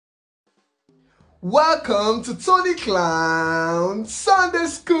Welcome to Tony Clown Sunday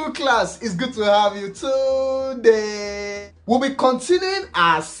School class. It's good to have you today. We'll be continuing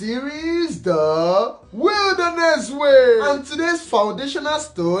our series, The Wilderness Way. And today's foundational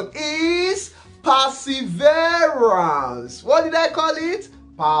stone is perseverance. What did I call it?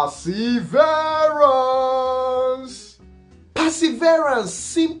 Perseverance. Perseverance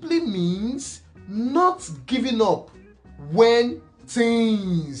simply means not giving up when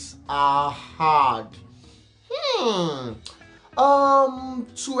things are hard.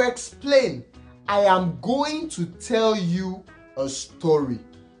 To explain, I am going to tell you a story.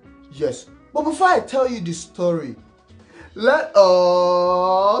 Yes, but before I tell you the story, let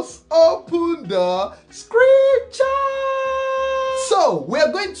us open the scripture. So, we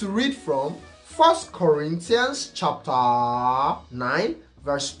are going to read from 1 Corinthians chapter 9,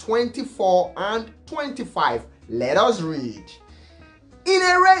 verse 24 and 25. Let us read. In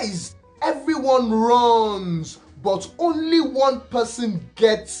a race, everyone runs, but only one person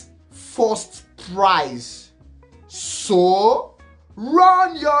gets first prize. So,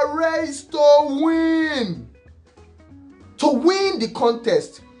 run your race to win. To win the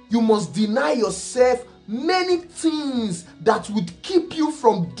contest, you must deny yourself many things that would keep you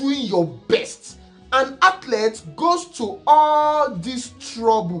from doing your best. An athlete goes to all this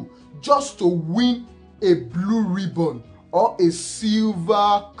trouble just to win a blue ribbon or a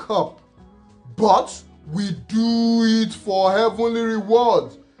silver cup, but we do it for heavenly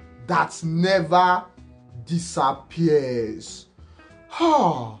reward that never disappears.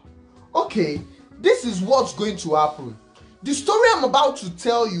 Okay, this is what's going to happen. The story I'm about to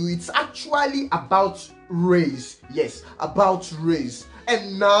tell you, it's actually about race. Yes, about race.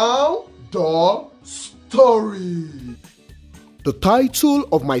 And now, the story. The title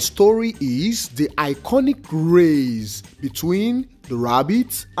of my story is The Iconic Race Between the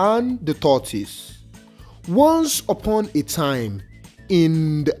Rabbit and the Tortoise. Once upon a time,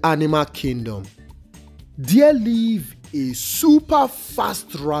 in the animal kingdom, there lived a super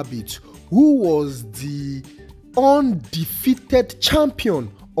fast rabbit who was the undefeated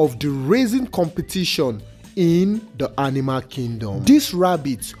champion of the racing competition in the animal kingdom. This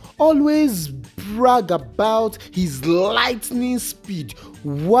rabbit always brag about his lightning speed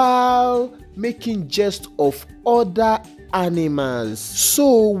while making jest of other animals.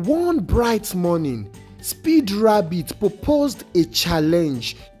 So one bright morning, Speed Rabbit proposed a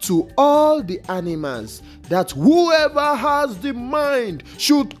challenge to all the animals that whoever has the mind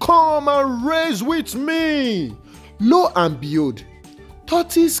should come and race with me. Lo and behold,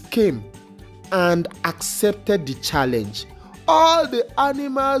 Tortoise came and accepted the challenge. All the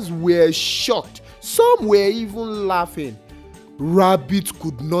animals were shocked. Some were even laughing. Rabbit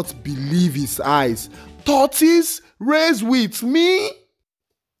could not believe his eyes. Tortoise, race with me?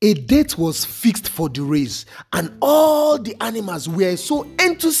 A date was fixed for the race, and all the animals were so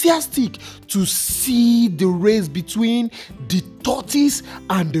enthusiastic to see the race between the tortoise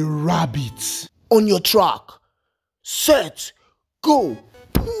and the rabbit. On your track, set, go.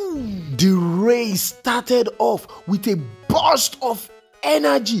 The race started off with a burst of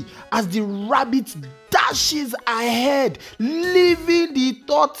energy as the rabbit dashes ahead, leaving the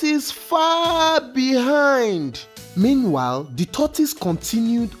tortoise far behind. Meanwhile, the tortoise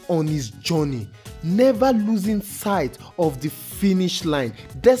continued on his journey, never losing sight of the finish line.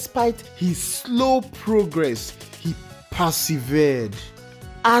 Despite his slow progress, he persevered.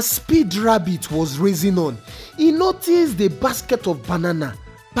 As Speed Rabbit was racing on, he noticed a basket of banana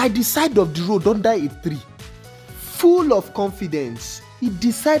by the side of the road under a tree. Full of confidence, he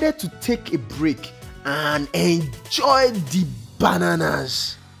decided to take a break and enjoy the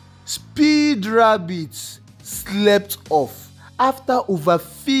bananas. Speed Rabbit slept off after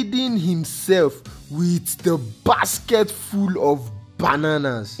overfeeding himself with the basket full of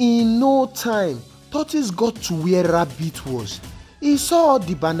bananas. In no time, Tortoise got to where Rabbit was. He saw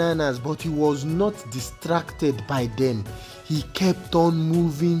the bananas, but he was not distracted by them. He kept on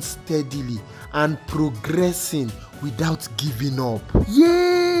moving steadily and progressing without giving up.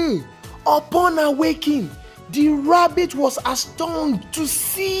 Yay! Upon awaking, the rabbit was astounded to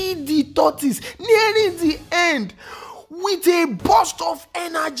see the tortoise nearing the end. With a burst of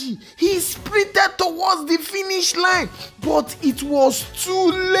energy, he sprinted towards the finish line, but it was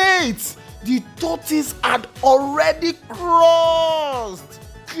too late. The tortoise had already crossed,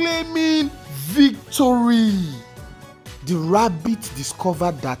 claiming victory. The rabbit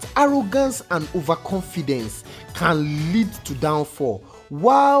discovered that arrogance and overconfidence can lead to downfall,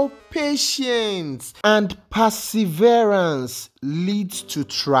 while patience and perseverance lead to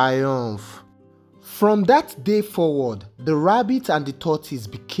triumph. From that day forward, the rabbit and the tortoise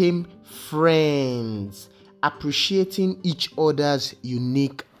became friends, appreciating each other's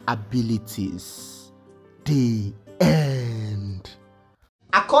unique abilities. The end.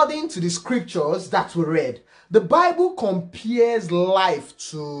 According to the scriptures that we read, the Bible compares life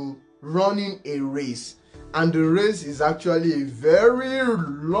to running a race. And the race is actually a very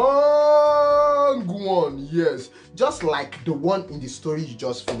long one. Yes, just like the one in the story you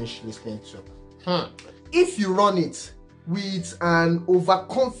just finished listening to. If you run it with an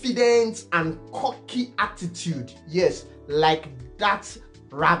overconfident and cocky attitude, yes, like that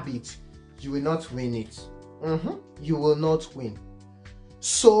rabbit, you will not win it. You will not win.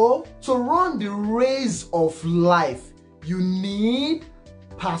 So, to run the race of life, you need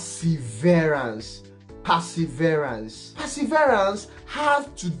perseverance. Perseverance has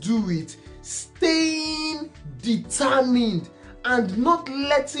to do with staying determined and not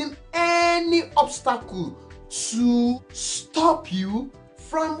letting any obstacle to stop you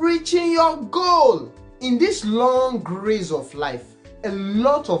from reaching your goal. In this long race of life, a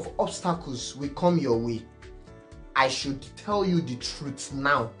lot of obstacles will come your way. I should tell you the truth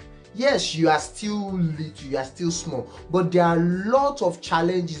now. Yes, you are still little, you are still small, but there are a lot of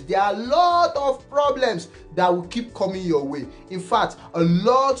challenges, there are a lot of problems that will keep coming your way. In fact, a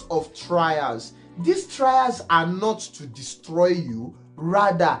lot of trials. These trials are not to destroy you,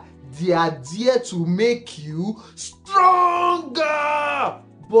 rather, they are there to make you stronger.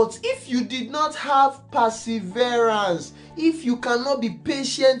 But if you did not have perseverance, if you cannot be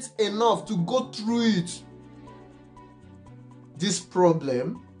patient enough to go through it, this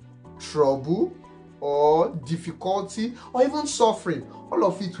problem, trouble, or difficulty, or even suffering, all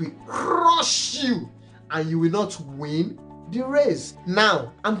of it will crush you and you will not win the race.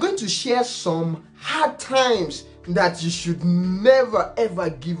 Now, I'm going to share some hard times that you should never ever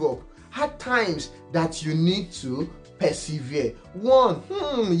give up. Hard times that you need to persevere. One,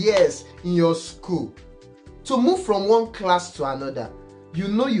 yes, in your school. To move from one class to another, you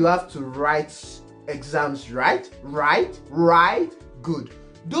know you have to write exams, right? Good.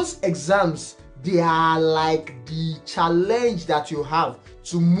 Those exams, they are like the challenge that you have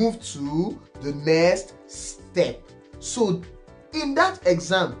to move to the next step. So in that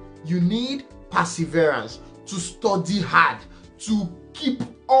exam, you need perseverance, to study hard, to keep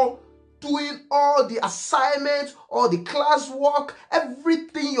on doing all the assignments, all the classwork,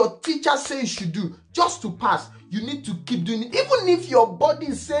 everything your teacher says you should do just to pass. You need to keep doing it, even if your body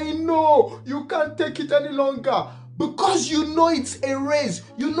is saying no, you can't take it any longer. Because you know it's a race,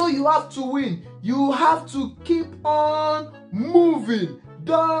 you know you have to win. You have to keep on moving.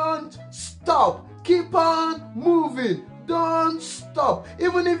 Don't stop. Keep on moving. Don't stop.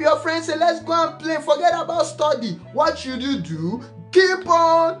 Even if your friends say, let's go and play, forget about study. What should you do? Keep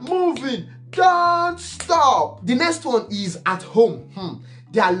on moving. Don't stop. The next one is at home.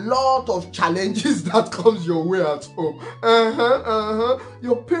 There are a lot of challenges that comes your way at home.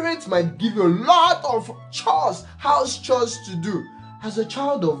 Your parents might give you a lot of chores, house chores to do. As a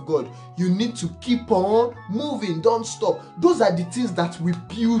child of God, you need to keep on moving. Don't stop. Those are the things that will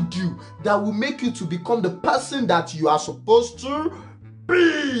build you, that will make you to become the person that you are supposed to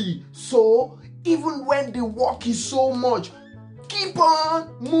be. So, even when the work is so much, keep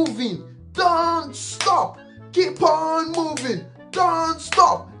on moving. Don't stop. Keep on moving. Don't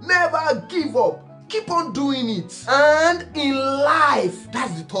stop. Never give up. Keep on doing it. And in life,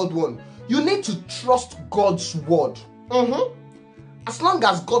 that's the third one. You need to trust God's word. As long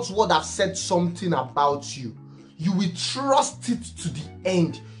as God's word has said something about you, you will trust it to the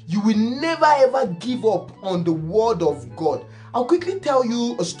end. You will never ever give up on the word of God. I'll quickly tell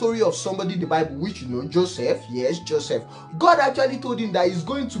you a story of somebody in the Bible, which you know, Joseph. Yes, Joseph. God actually told him that he's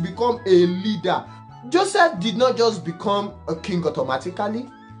going to become a leader. Joseph did not just become a king automatically.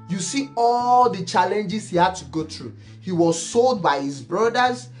 You see all the challenges he had to go through. He was sold by his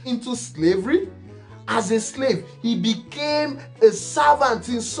brothers into slavery. As a slave, he became a servant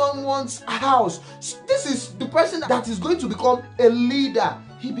in someone's house. This is the person that is going to become a leader.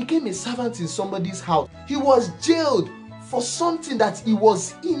 He became a servant in somebody's house. He was jailed for something that he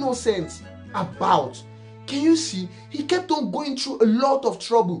was innocent about. Can you see? He kept on going through a lot of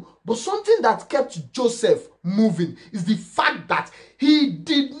trouble. But something that kept Joseph moving is the fact that he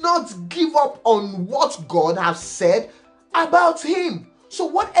did not give up on what God has said about him. So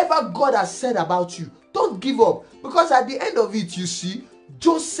whatever God has said about you, don't give up. Because at the end of it, you see,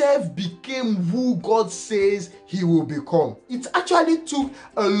 Joseph became who God says he will become. It actually took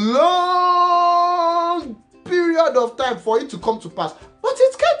a long period of time for it to come to pass. But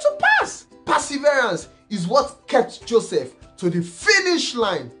it came to pass. Perseverance is what kept Joseph to the finish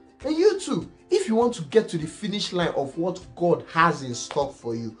line. And you too, If you want to get to the finish line of what God has in stock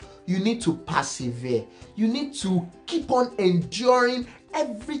for you, you need to persevere. You need to keep on enduring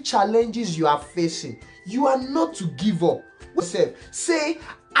every challenges you are facing. You are not to give up. Say,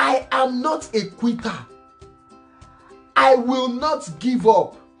 I am not a quitter. I will not give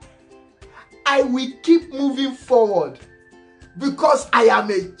up. I will keep moving forward because I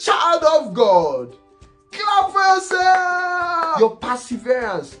am a child of God. Clap for yourself. Your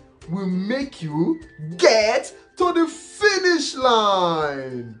perseverance will make you get to the finish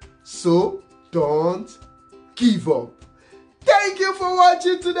line. So don't give up. Thank you for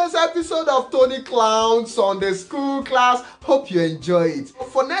watching today's episode of Tony Clown Sunday School Class. Hope you enjoy it.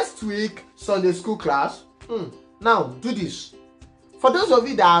 For next week, Sunday School Class, now do this. For those of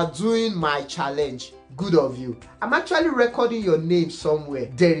you that are doing my challenge, good of you. I'm actually recording your name somewhere.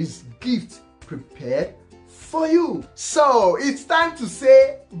 There is gift prepared for you. So it's time to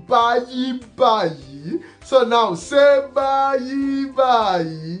say bye bye. So now say bye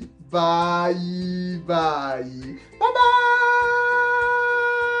bye. Bye bye. Bye bye.